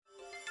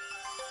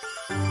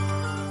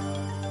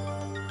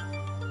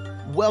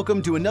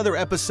welcome to another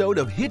episode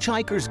of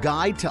Hitchhiker's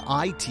Guide to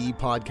IT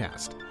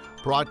podcast,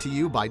 brought to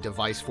you by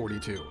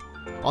Device42.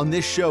 On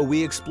this show,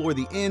 we explore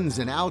the ins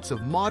and outs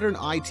of modern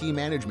IT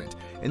management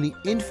and the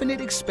infinite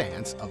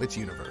expanse of its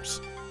universe.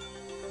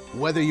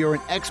 Whether you're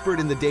an expert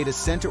in the data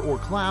center or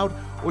cloud,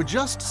 or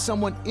just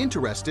someone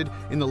interested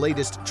in the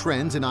latest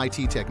trends in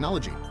IT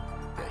technology,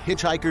 the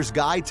Hitchhiker's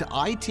Guide to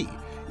IT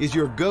is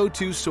your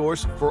go-to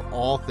source for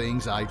all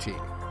things IT.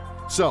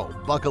 So,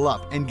 buckle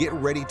up and get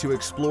ready to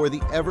explore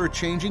the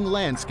ever-changing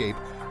landscape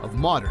of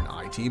modern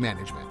IT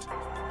management.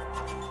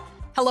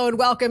 Hello and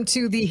welcome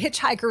to the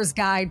Hitchhiker's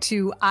Guide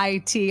to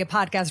IT, a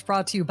podcast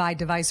brought to you by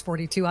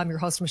Device42. I'm your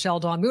host, Michelle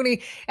Dawn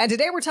Mooney, and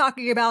today we're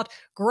talking about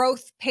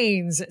growth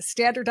pains,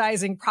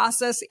 standardizing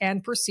process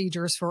and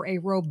procedures for a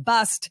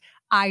robust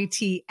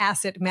IT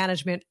asset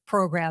management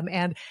program.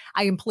 And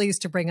I am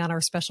pleased to bring on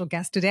our special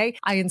guest today.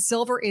 Ian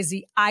Silver is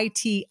the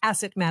IT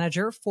asset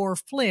manager for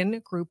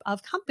Flynn Group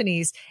of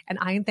Companies. And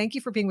Ian, thank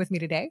you for being with me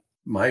today.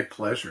 My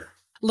pleasure.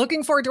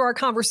 Looking forward to our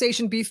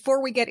conversation.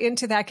 Before we get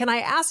into that, can I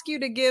ask you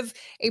to give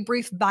a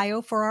brief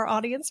bio for our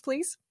audience,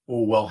 please?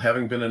 Oh, well,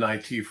 having been in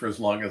IT for as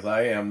long as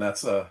I am,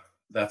 that's a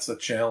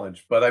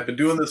challenge. But I've been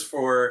doing this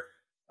for,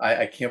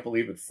 I can't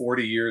believe it,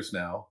 40 years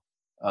now.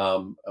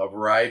 A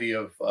variety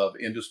of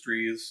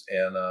industries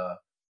and a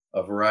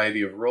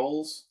variety of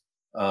roles.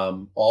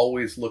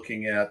 Always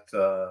looking at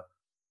the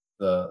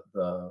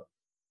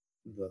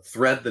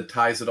thread that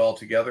ties it all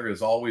together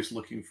is always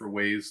looking for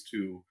ways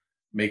to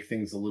make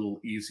things a little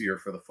easier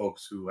for the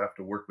folks who have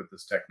to work with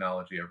this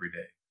technology every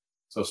day.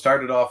 So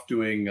started off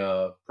doing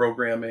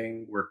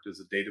programming, worked as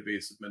a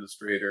database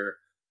administrator,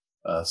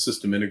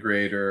 system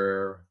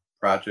integrator,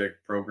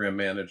 project program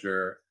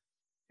manager,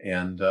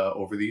 and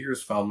over the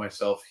years found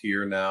myself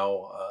here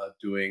now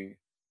doing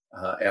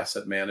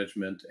asset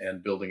management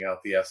and building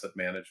out the asset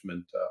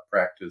management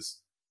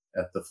practice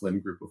at the Flynn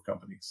Group of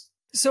Companies.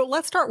 So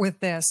let's start with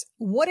this.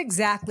 What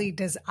exactly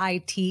does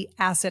IT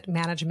asset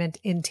management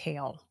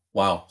entail?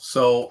 Wow.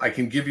 So I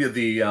can give you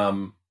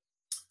the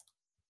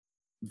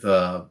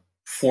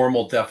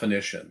formal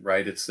definition,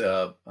 right? It's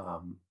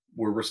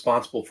we're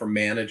responsible for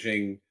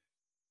managing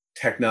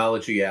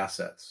technology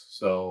assets.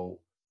 So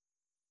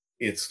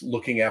it's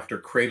looking after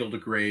cradle to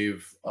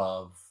grave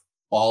of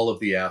all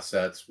of the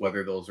assets,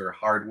 whether those are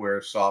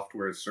hardware,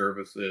 software,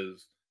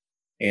 services,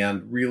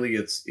 and really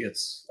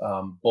it's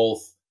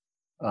both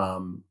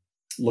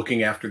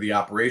looking after the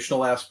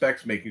operational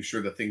aspects, making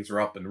sure that things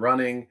are up and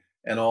running,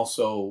 and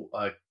also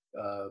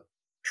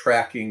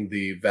tracking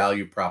the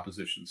value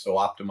proposition, so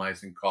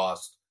optimizing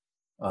cost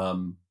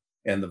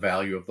and the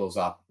value of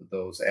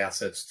those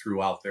assets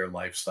throughout their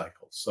life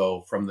cycle.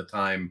 So from the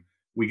time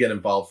we get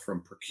involved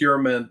from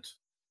procurement,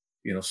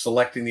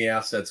 selecting the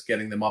assets,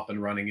 getting them up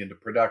and running into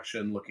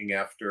production, looking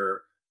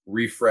after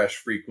refresh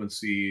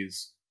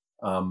frequencies,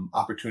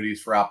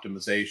 opportunities for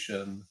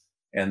optimization,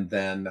 and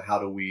then how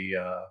do we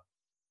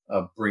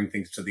bring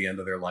things to the end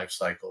of their life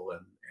cycle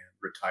and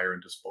retire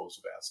and dispose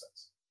of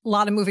assets. A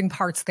lot of moving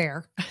parts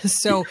there.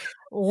 So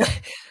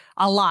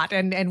a lot.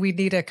 And we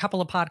need a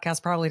couple of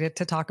podcasts probably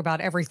to talk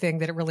about everything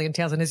that it really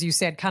entails. And as you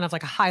said, kind of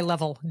like a high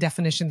level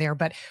definition there.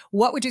 But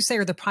what would you say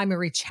are the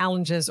primary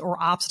challenges or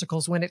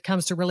obstacles when it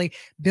comes to really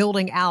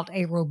building out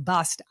a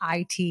robust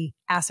IT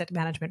asset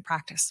management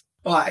practice?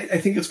 Well, I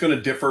think it's going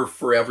to differ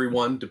for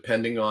everyone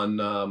depending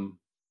on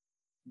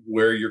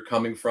where you're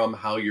coming from,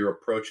 how you're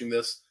approaching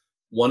this.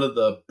 One of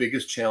the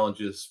biggest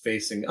challenges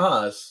facing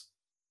us,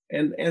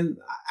 and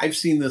I've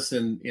seen this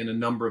in a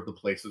number of the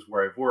places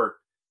where I've worked,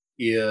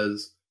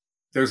 is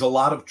there's a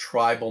lot of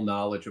tribal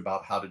knowledge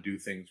about how to do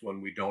things when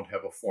we don't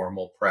have a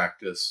formal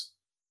practice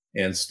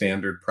and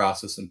standard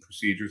process and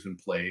procedures in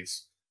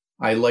place.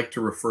 I like to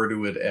refer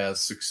to it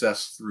as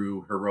success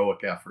through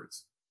heroic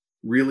efforts.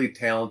 Really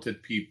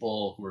talented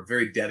people who are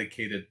very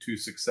dedicated to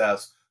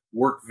success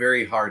work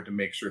very hard to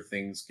make sure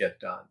things get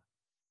done.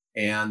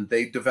 And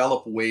they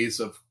develop ways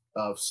of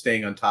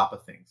staying on top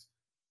of things.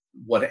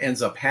 What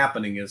ends up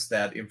happening is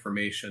that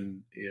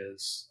information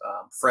is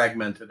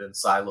fragmented and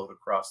siloed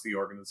across the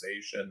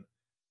organization.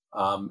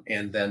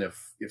 And then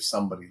if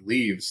somebody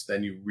leaves,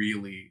 then you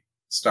really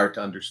start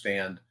to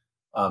understand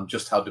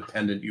just how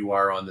dependent you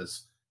are on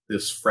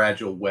this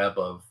fragile web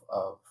of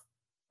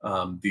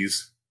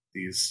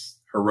these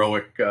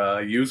heroic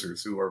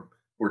users who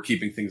are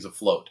keeping things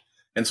afloat.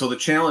 And so the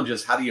challenge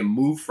is, how do you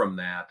move from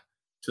that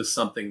to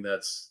something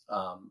that's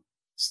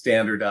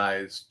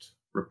standardized,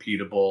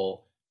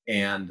 repeatable,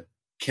 and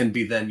can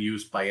be then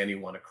used by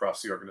anyone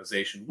across the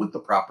organization with the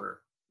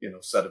proper,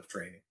 set of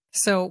training.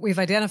 So we've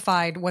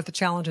identified what the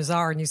challenges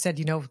are, and you said,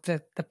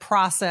 the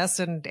process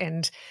and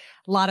a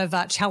lot of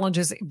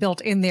challenges built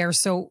in there.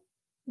 So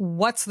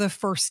what's the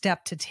first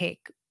step to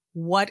take?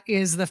 What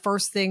is the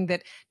first thing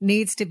that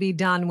needs to be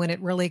done when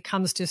it really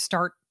comes to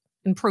start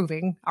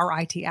improving our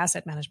IT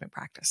asset management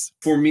practice?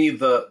 For me,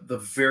 the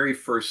very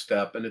first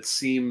step, and it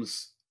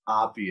seems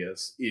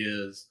obvious,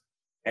 is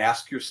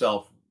ask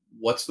yourself,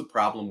 what's the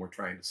problem we're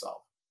trying to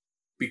solve?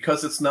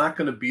 Because it's not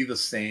going to be the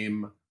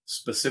same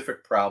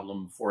specific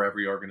problem for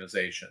every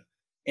organization.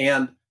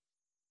 And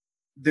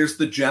there's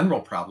the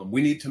general problem.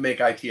 We need to make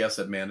IT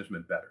asset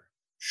management better.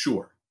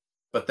 Sure.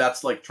 But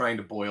that's like trying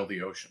to boil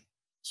the ocean.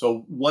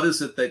 So what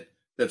is it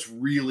that's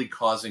really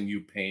causing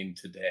you pain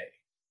today?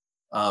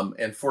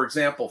 And for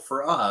example,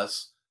 for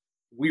us,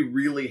 we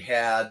really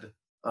had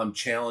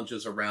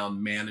challenges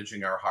around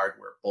managing our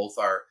hardware, both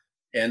our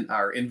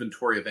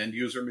inventory of end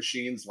user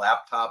machines,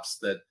 laptops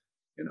that,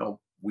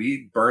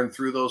 we burn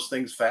through those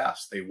things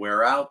fast. They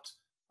wear out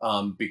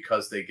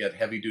because they get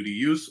heavy duty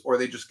use, or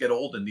they just get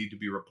old and need to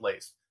be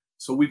replaced.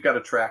 So we've got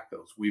to track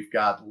those. We've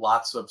got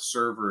lots of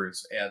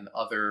servers and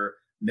other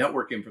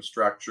network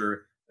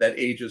infrastructure that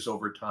ages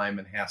over time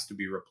and has to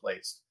be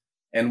replaced.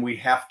 And we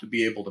have to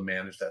be able to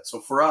manage that. So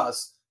for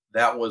us,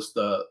 that was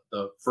the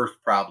first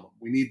problem.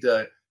 We need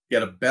to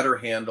get a better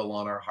handle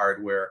on our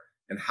hardware,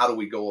 and how do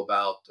we go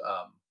about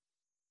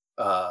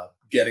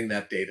getting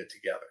that data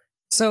together.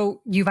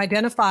 So you've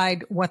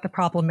identified what the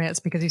problem is,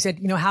 because you said,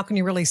 how can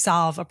you really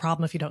solve a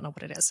problem if you don't know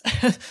what it is?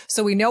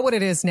 So we know what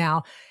it is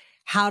now.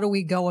 How do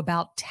we go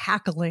about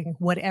tackling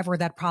whatever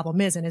that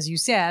problem is? And as you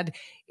said,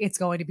 it's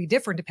going to be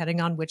different depending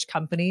on which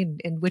company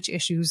and which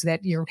issues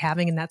that you're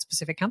having in that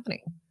specific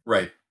company.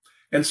 Right.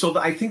 And so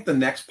I think the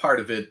next part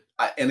of it,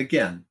 and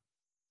again,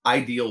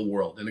 ideal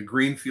world, in a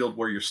greenfield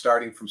where you're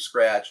starting from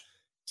scratch,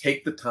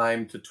 take the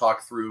time to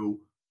talk through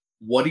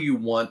what do you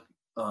want,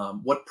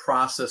 what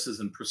processes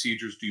and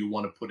procedures do you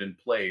want to put in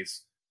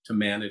place to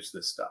manage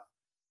this stuff?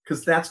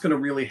 Because that's going to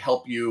really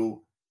help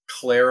you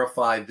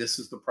clarify, this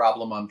is the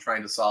problem I'm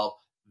trying to solve.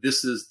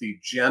 This is the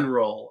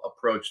general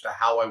approach to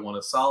how I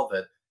want to solve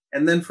it.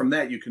 And then from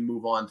that, you can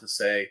move on to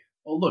say,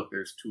 oh, look,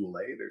 there's tool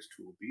A, there's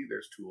tool B,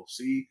 there's tool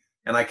C.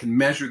 And I can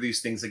measure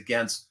these things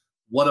against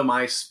what am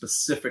I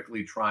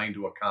specifically trying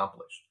to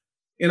accomplish.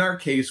 In our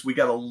case, we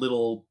got a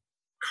little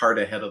cart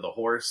ahead of the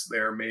horse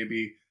there,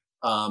 maybe.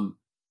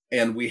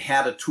 And we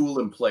had a tool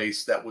in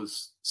place that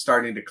was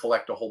starting to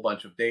collect a whole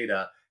bunch of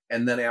data.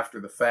 And then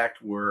after the fact,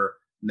 we're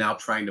now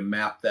trying to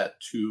map that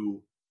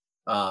to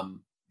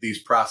these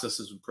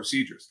processes and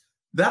procedures.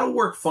 That'll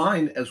work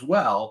fine as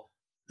well.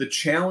 The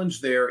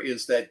challenge there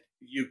is that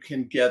you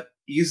can get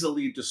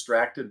easily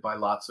distracted by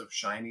lots of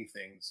shiny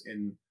things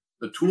in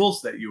the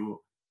tools that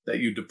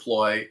you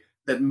deploy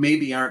that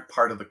maybe aren't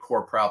part of the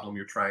core problem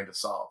you're trying to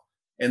solve.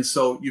 And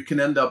so you can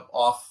end up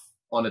off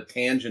on a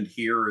tangent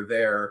here or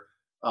there,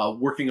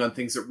 working on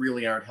things that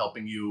really aren't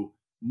helping you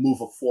move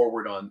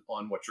forward on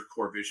what your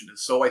core vision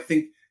is. So I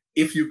think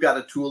if you've got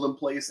a tool in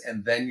place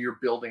and then you're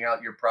building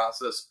out your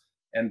process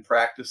and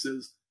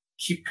practices,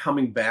 keep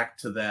coming back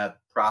to that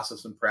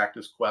process and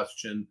practice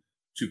question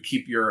to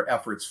keep your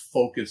efforts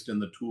focused in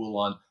the tool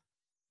on,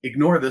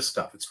 ignore this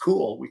stuff. It's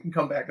cool. We can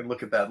come back and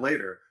look at that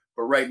later.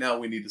 But right now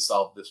we need to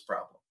solve this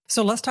problem.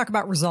 So let's talk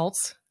about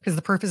results, because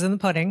the proof is in the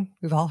pudding.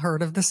 We've all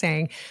heard of the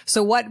saying.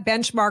 So what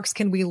benchmarks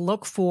can we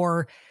look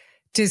for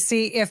to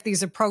see if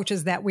these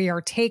approaches that we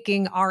are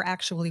taking are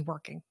actually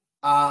working?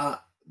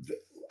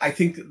 I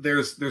think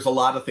there's a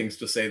lot of things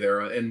to say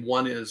there. And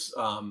one is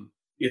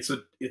it's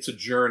a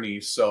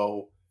journey.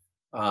 So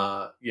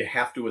you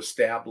have to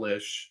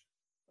establish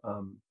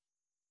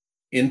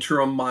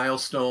interim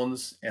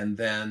milestones, and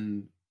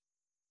then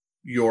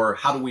your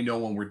how do we know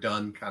when we're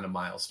done kind of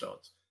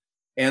milestones.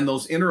 And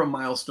those interim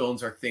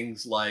milestones are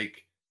things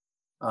like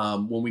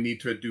when we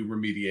need to do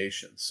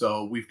remediation.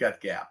 So we've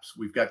got gaps.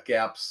 We've got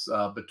gaps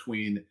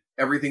between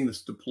everything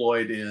that's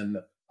deployed in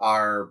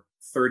our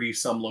 30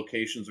 some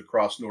locations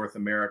across North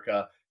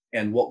America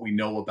and what we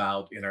know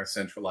about in our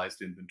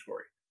centralized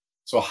inventory.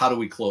 So how do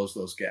we close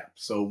those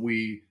gaps? So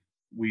we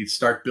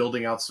start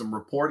building out some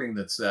reporting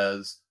that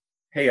says,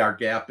 hey, our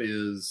gap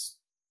is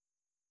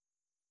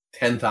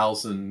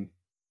 10,000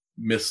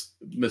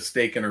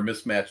 mistaken or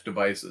mismatched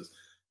devices.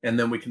 And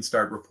then we can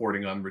start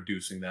reporting on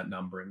reducing that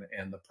number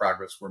and the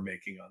progress we're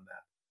making on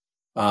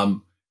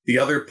that. The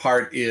other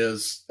part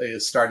is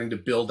starting to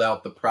build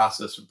out the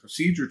process and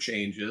procedure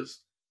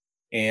changes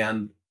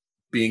and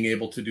being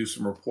able to do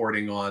some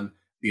reporting on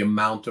the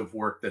amount of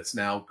work that's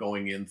now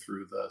going in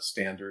through the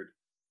standard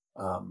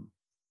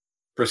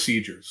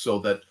procedures, so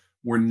that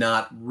we're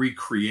not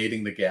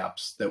recreating the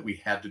gaps that we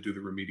had to do the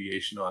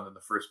remediation on in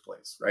the first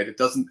place, right? It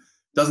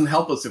doesn't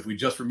help us if we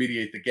just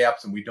remediate the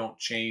gaps and we don't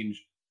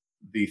change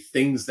the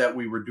things that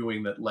we were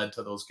doing that led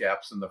to those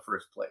gaps in the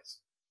first place.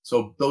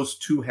 So those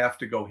two have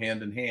to go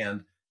hand in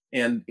hand.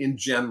 And in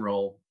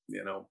general,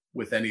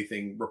 with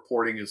anything,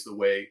 reporting is the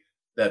way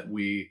that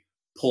we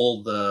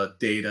pull the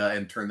data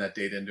and turn that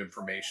data into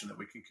information that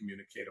we can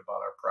communicate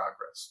about our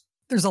progress.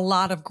 There's a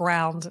lot of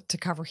ground to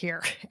cover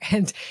here,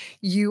 and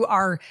you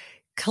are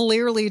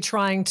clearly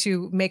trying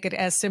to make it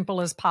as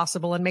simple as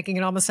possible and making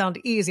it almost sound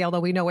easy, although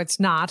we know it's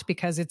not,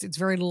 because it's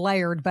very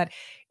layered. But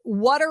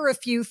what are a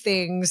few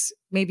things,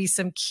 maybe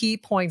some key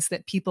points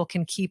that people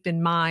can keep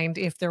in mind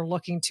if they're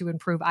looking to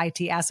improve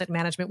IT asset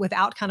management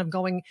without kind of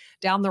going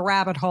down the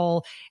rabbit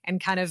hole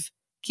and kind of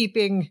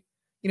keeping,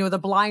 the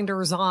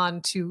blinders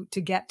on to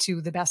get to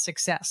the best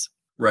success?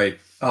 Right.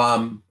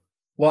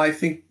 Well, I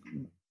think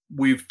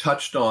we've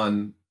touched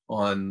on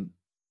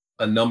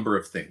a number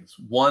of things.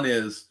 One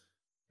is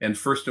And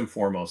first and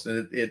foremost,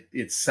 and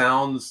it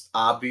sounds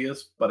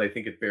obvious, but I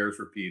think it bears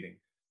repeating,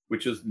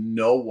 which is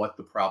know what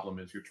the problem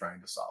is you're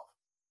trying to solve.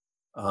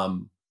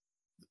 Um,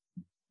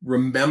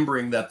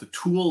 Remembering that the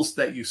tools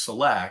that you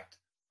select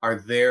are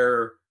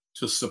there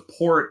to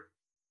support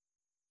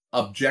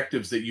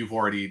objectives that you've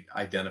already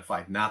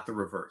identified, not the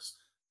reverse.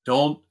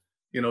 Don't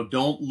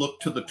look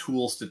to the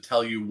tools to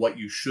tell you what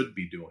you should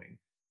be doing.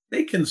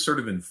 They can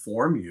sort of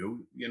inform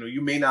you.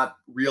 You may not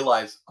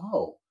realize,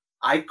 oh,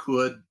 I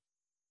could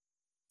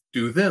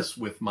do this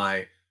with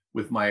my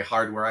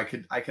hardware. I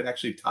could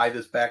actually tie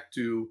this back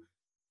to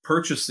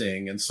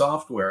purchasing and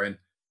software. And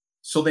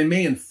so they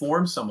may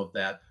inform some of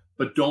that,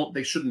 but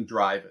they shouldn't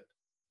drive it.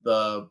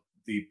 The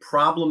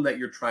problem that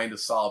you're trying to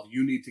solve,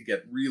 you need to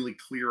get really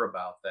clear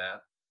about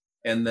that.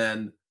 And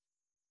then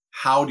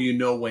how do you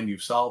know when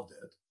you've solved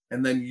it?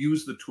 And then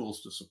use the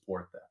tools to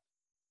support that.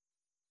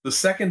 The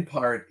second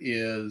part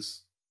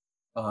is,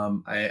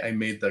 I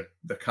made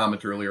the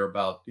comment earlier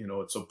about,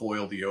 it's a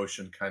boil the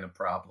ocean kind of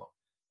problem.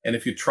 And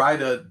if you try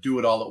to do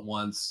it all at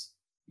once,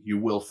 you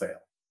will fail.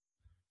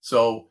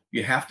 So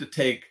you have to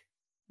take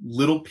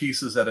little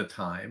pieces at a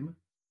time,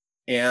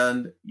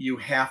 and you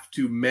have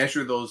to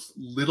measure those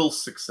little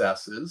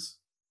successes.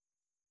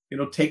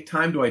 Take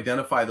time to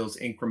identify those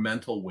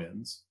incremental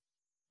wins,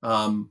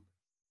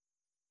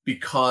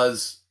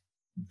 because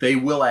they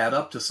will add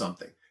up to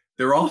something.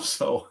 They're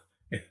also,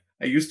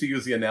 I used to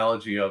use the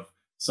analogy of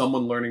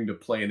someone learning to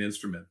play an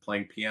instrument,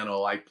 playing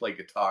piano. I play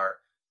guitar.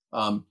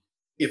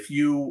 If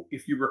you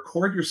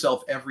record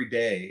yourself every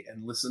day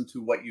and listen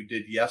to what you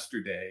did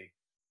yesterday,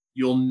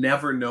 you'll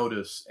never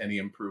notice any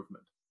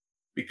improvement,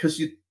 because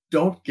you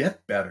don't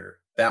get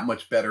that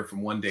much better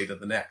from one day to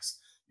the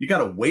next. You got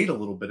to wait a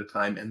little bit of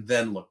time and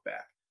then look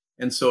back.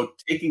 And so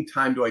taking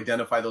time to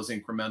identify those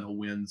incremental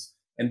wins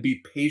and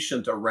be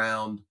patient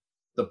around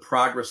the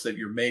progress that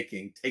you're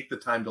making. Take the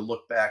time to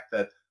look back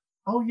that,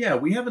 oh yeah,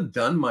 we haven't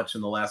done much in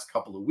the last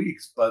couple of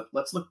weeks, but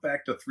let's look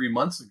back to 3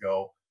 months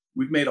ago.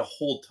 We've made a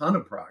whole ton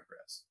of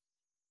progress.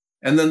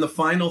 And then the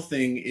final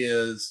thing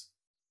is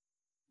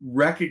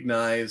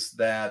recognize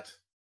that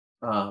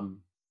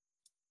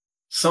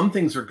some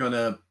things are going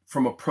to,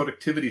 from a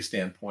productivity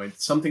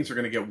standpoint, some things are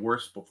going to get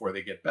worse before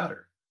they get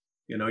better.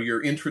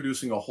 You're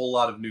introducing a whole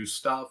lot of new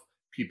stuff.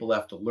 People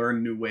have to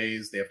learn new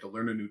ways. They have to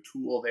learn a new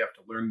tool. They have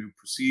to learn new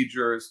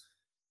procedures.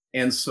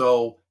 And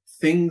so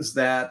things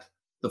that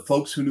the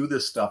folks who knew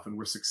this stuff and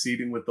were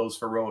succeeding with those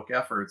heroic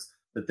efforts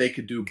that they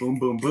could do boom,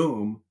 boom,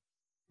 boom,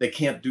 they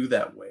can't do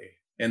that way.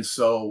 And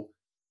so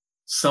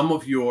some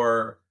of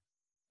your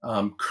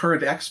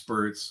current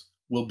experts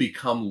will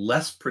become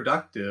less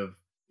productive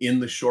in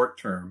the short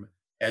term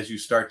as you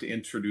start to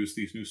introduce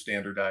these new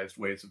standardized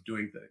ways of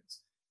doing things.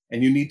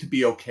 And you need to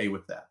be okay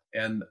with that.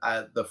 And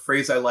the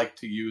phrase I like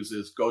to use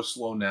is go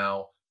slow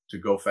now to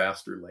go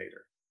faster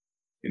later.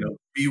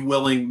 Be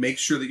willing, make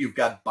sure that you've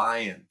got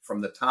buy-in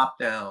from the top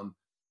down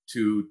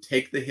to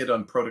take the hit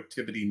on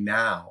productivity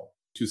now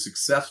to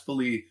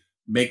successfully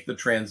make the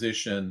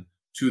transition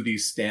to the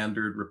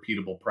standard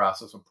repeatable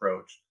process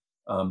approach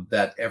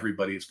that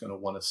everybody is going to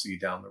want to see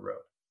down the road.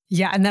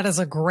 Yeah, and that is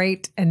a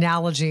great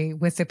analogy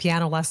with the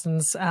piano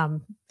lessons.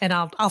 And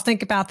I'll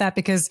think about that,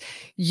 because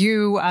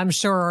you, I'm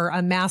sure, are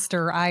a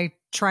master. I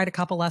tried a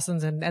couple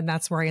lessons and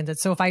that's where I ended.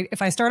 So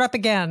if I start up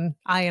again,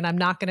 I'm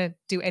not going to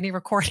do any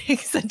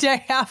recordings the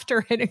day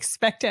after and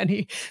expect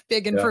any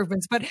big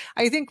improvements. Yeah. But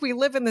I think we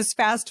live in this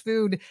fast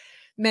food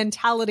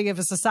mentality of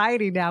a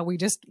society now.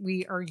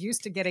 We are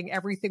used to getting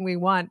everything we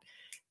want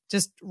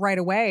just right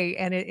away.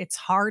 And it's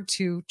hard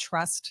to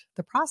trust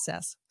the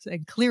process.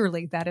 And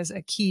clearly that is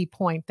a key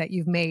point that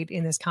you've made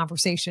in this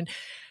conversation.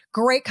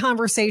 Great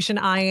conversation,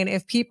 Ian.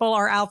 If people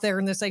are out there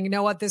and they're saying, you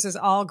know what, this is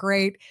all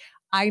great,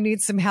 I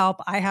need some help,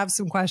 I have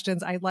some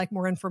questions, I'd like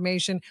more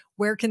information,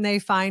 where can they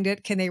find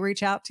it? Can they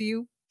reach out to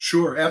you?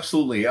 Sure,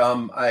 absolutely.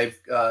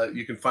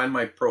 You can find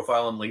my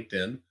profile on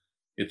LinkedIn.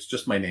 It's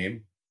just my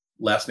name,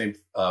 last name,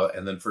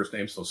 and then first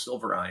name. So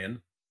Silver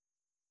Ian.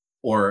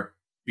 Or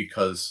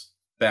because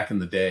back in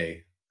the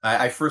day,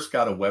 I first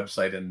got a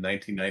website in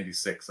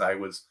 1996. I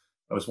was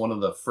one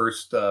of the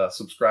first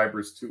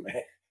subscribers to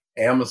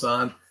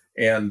Amazon,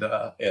 and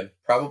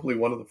probably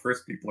one of the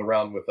first people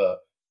around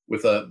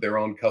with their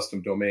own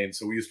custom domain.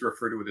 So we used to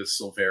refer to it as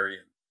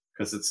Silverian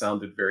because it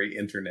sounded very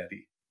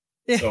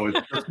internet-y. So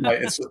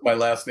it's just my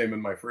last name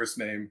and my first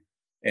name,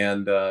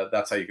 and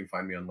that's how you can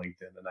find me on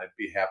LinkedIn. And I'd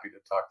be happy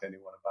to talk to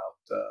anyone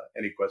about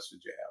any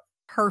questions you have.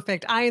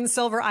 Perfect. Ian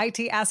Silver, IT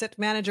Asset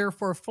Manager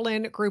for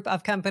Flynn Group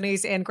of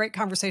Companies. And great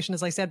conversation,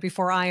 as I said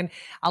before, Ian.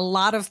 A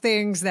lot of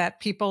things that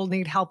people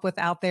need help with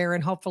out there.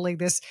 And hopefully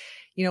this,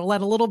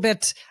 let a little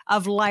bit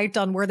of light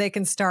on where they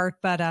can start.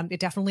 But it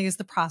definitely is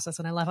the process.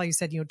 And I love how you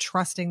said,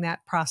 trusting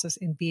that process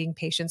and being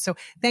patient. So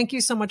thank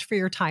you so much for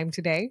your time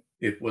today.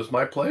 It was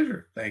my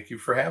pleasure. Thank you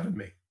for having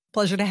me.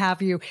 Pleasure to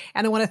have you.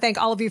 And I want to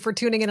thank all of you for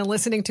tuning in and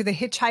listening to the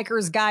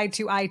Hitchhiker's Guide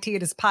to IT.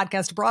 It is a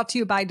podcast brought to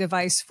you by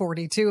Device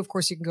 42. Of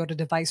course, you can go to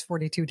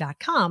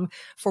device42.com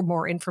for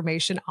more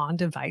information on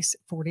Device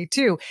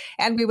 42.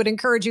 And we would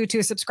encourage you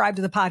to subscribe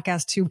to the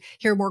podcast to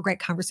hear more great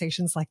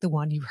conversations like the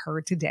one you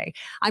heard today.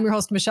 I'm your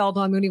host, Michelle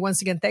Dawn Mooney.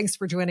 Once again, thanks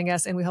for joining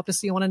us, and we hope to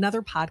see you on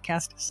another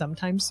podcast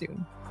sometime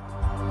soon.